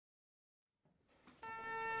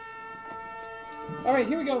All right,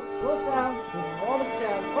 here we go. Roll sound, performance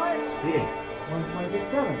sound, quiet. Speeding.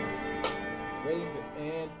 1.87. Ready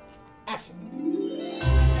and action.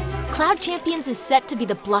 Cloud Champions is set to be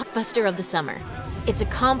the blockbuster of the summer. It's a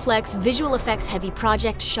complex, visual effects heavy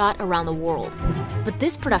project shot around the world. But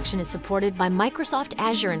this production is supported by Microsoft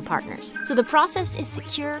Azure and partners, so the process is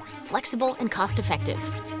secure, flexible, and cost-effective.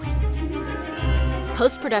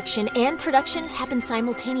 Post-production and production happen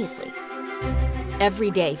simultaneously.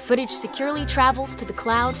 Every day, footage securely travels to the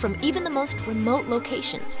cloud from even the most remote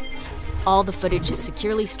locations. All the footage is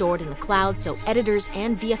securely stored in the cloud so editors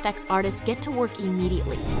and VFX artists get to work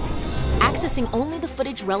immediately, accessing only the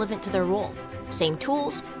footage relevant to their role. Same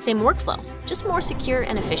tools, same workflow, just more secure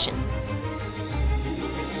and efficient.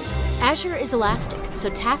 Azure is elastic,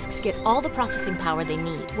 so tasks get all the processing power they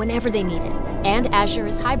need whenever they need it. And Azure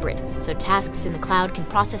is hybrid, so tasks in the cloud can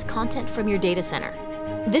process content from your data center.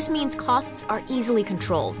 This means costs are easily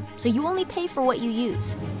controlled, so you only pay for what you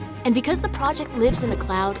use. And because the project lives in the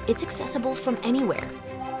cloud, it's accessible from anywhere.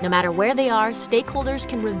 No matter where they are, stakeholders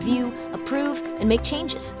can review, approve, and make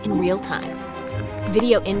changes in real time.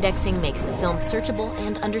 Video indexing makes the film searchable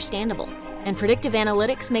and understandable. And predictive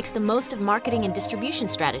analytics makes the most of marketing and distribution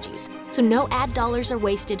strategies, so no ad dollars are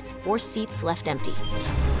wasted or seats left empty.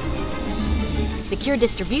 Secure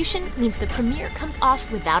distribution means the premiere comes off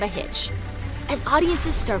without a hitch. As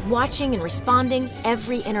audiences start watching and responding,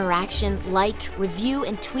 every interaction, like, review,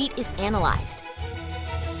 and tweet is analyzed.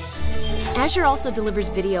 Azure also delivers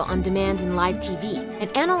video on demand in live TV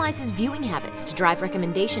and analyzes viewing habits to drive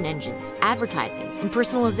recommendation engines, advertising, and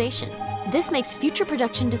personalization. This makes future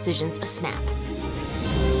production decisions a snap.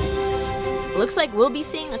 Looks like we'll be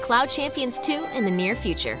seeing a Cloud Champions 2 in the near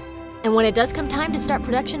future. And when it does come time to start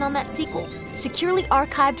production on that sequel, securely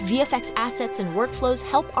archived VFX assets and workflows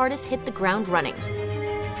help artists hit the ground running.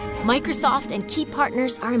 Microsoft and key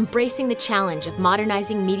partners are embracing the challenge of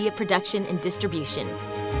modernizing media production and distribution.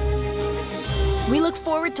 We look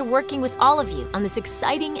forward to working with all of you on this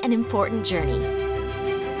exciting and important journey.